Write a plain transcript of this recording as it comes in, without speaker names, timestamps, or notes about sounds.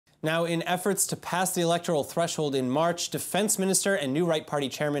Now, in efforts to pass the electoral threshold in March, Defense Minister and new Right Party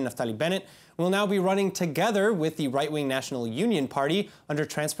Chairman Naftali Bennett will now be running together with the right-wing National Union Party under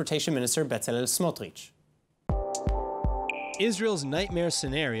Transportation Minister Bezalel Smotrich. Israel's nightmare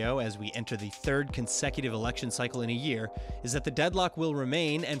scenario as we enter the third consecutive election cycle in a year is that the deadlock will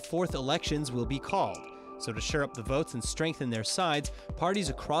remain and fourth elections will be called. So to shore up the votes and strengthen their sides, parties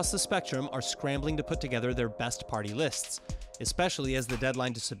across the spectrum are scrambling to put together their best party lists, especially as the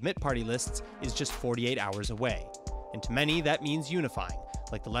deadline to submit party lists is just 48 hours away. And to many, that means unifying,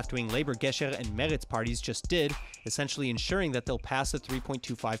 like the left-wing Labour Gesher and Meretz parties just did, essentially ensuring that they'll pass the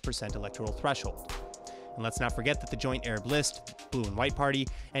 3.25% electoral threshold. And let's not forget that the joint Arab list, Blue and White Party,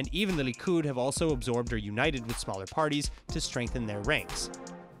 and even the Likud have also absorbed or united with smaller parties to strengthen their ranks.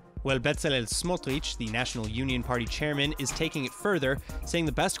 Well, Bezalel Smotrich, the National Union Party chairman, is taking it further, saying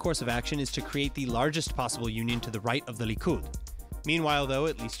the best course of action is to create the largest possible union to the right of the Likud. Meanwhile, though,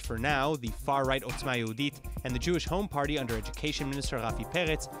 at least for now, the far-right Otzma Yehudit and the Jewish Home Party under Education Minister Rafi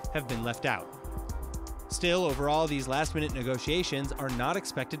Peretz have been left out. Still, overall, these last-minute negotiations are not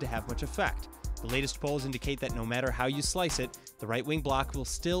expected to have much effect. The latest polls indicate that no matter how you slice it, the right-wing bloc will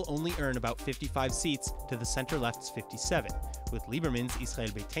still only earn about 55 seats to the center-left's 57, with Lieberman's Israel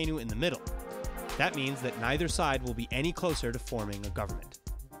Beitenu in the middle. That means that neither side will be any closer to forming a government.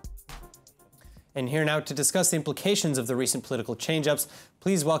 And here now to discuss the implications of the recent political change-ups,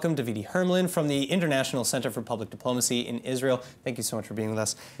 please welcome Davidi Hermelin from the International Center for Public Diplomacy in Israel. Thank you so much for being with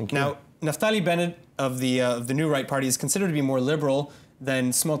us. Thank you. Now, Naftali Bennett of the New Right Party is considered to be more liberal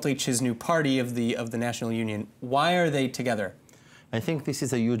than Smotrich's new party of the National Union. Why are they together? I think this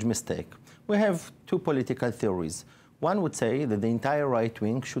is a huge mistake. We have two political theories. One would say that the entire right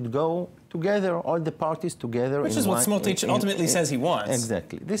wing should go together, all the parties together. Which is what Smotrich ultimately says he wants.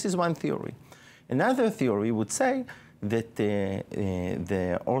 Exactly. This is one theory. Another theory would say that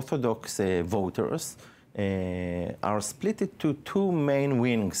the Orthodox voters are split into two main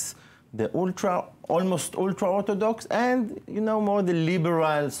wings. The almost ultra-Orthodox and, more the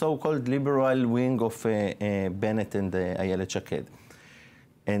liberal, so-called liberal wing of Bennett and Ayelet Shaked.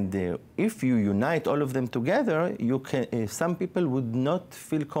 And if you unite all of them together, some people would not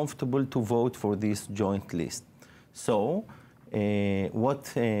feel comfortable to vote for this joint list. So what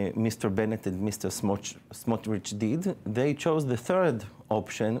Mr. Bennett and Mr. Smotrich did, they chose the third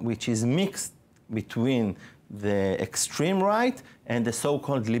option, which is mixed between the extreme right and the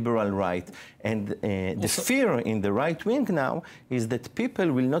so-called liberal right. And the fear in the right wing now is that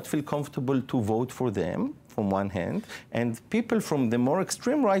people will not feel comfortable to vote for them, from one hand, and people from the more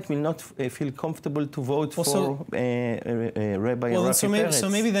extreme right will not feel comfortable to vote for Rabbi Rafi Peretz. So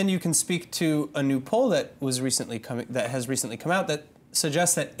maybe then you can speak to a new poll that has recently come out that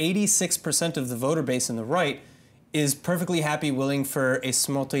suggests that 86% of the voter base in the right is perfectly happy, willing for a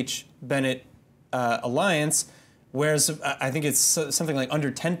Smotrich-Bennett alliance, whereas I think it's something like under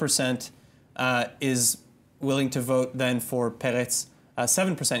 10% is willing to vote then for Peretz.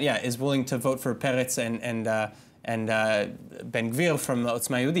 7%, yeah, is willing to vote for Peretz and Ben Gvir from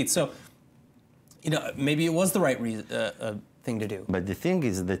Otzma Yehudit. So, maybe it was the right thing to do. But the thing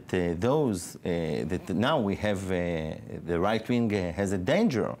is that that now we have the right wing has a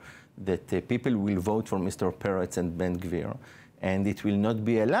danger that people will vote for Mr. Peretz and Ben Gvir, and it will not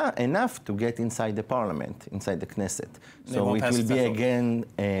be enough to get inside the parliament, inside the Knesset. So it will be again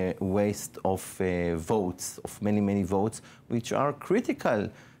a waste of votes, of many, many votes, which are critical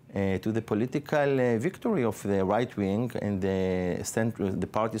to the political victory of the right wing and the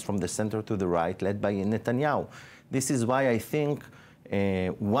parties from the center to the right, led by Netanyahu. This is why I think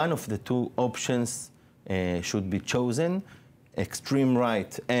one of the two options should be chosen, extreme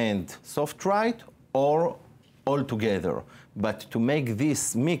right and soft right, or all together. But to make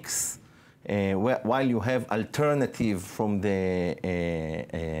this mix, while you have alternative from the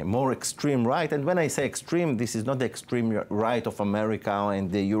more extreme right, and when I say extreme, this is not the extreme right of America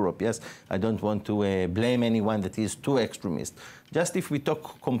and Europe, yes? I don't want to blame anyone that is too extremist. Just if we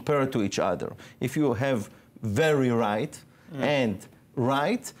compare to each other. If you have very right and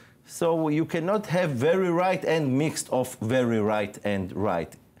right, so you cannot have very right and mixed of very right and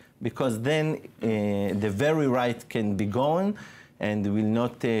right, because then the very right can be gone and will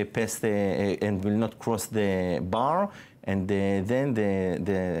not pass and will not cross the bar, and then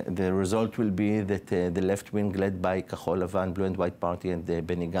the result will be that the left wing, led by Kahol Lavan, Blue and White Party, and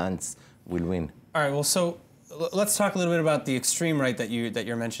Benny Gantz will win. All right. Well, so let's talk a little bit about the extreme right that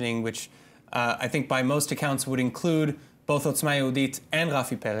you're mentioning, which I think by most accounts would include both Otzma Yehudit and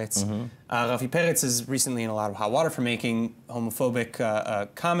Rafi Peretz. Rafi Peretz is recently in a lot of hot water for making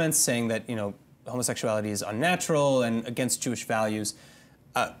homophobic comments, saying that homosexuality is unnatural and against Jewish values.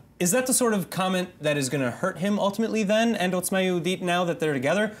 Is that the sort of comment that is going to hurt him ultimately then, and Otzma Yehudit, now that they're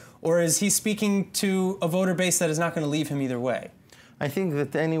together? Or is he speaking to a voter base that is not going to leave him either way? I think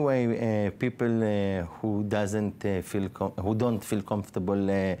that anyway, people who don't feel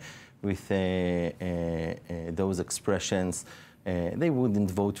comfortable with those expressions, they wouldn't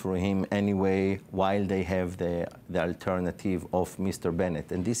vote for him anyway, while they have the alternative of Mr.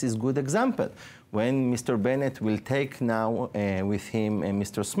 Bennett. And this is a good example. When Mr. Bennett will take now with him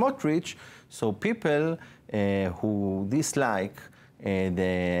Mr. Smotrich, so people who dislike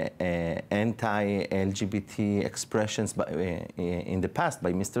the anti-LGBT expressions in the past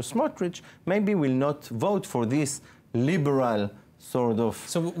by Mr. Smotrich maybe will not vote for this liberal sort of...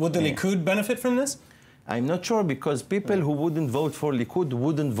 So would the Likud benefit from this? I'm not sure, because people who wouldn't vote for Likud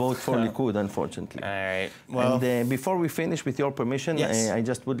wouldn't vote for Likud, unfortunately. All right. Well, and before we finish, with your permission, yes. I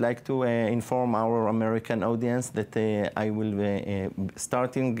just would like to inform our American audience that I will,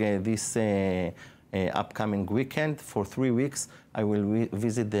 starting this upcoming weekend for 3 weeks, I will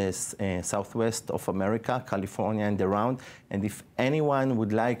visit the southwest of America, California and around. And if anyone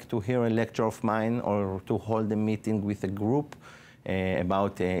would like to hear a lecture of mine or to hold a meeting with a group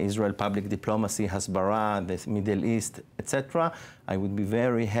about Israel public diplomacy, Hasbara, the Middle East, etc., I would be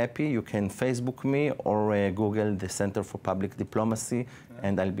very happy. You can Facebook me or Google the Center for Public Diplomacy,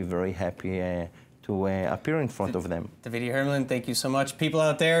 and I'll be very happy to appear in front of them. Davidi Hermelin, thank you so much. People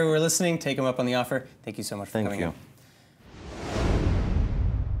out there who are listening, take them up on the offer. Thank you so much for coming in. Thank you.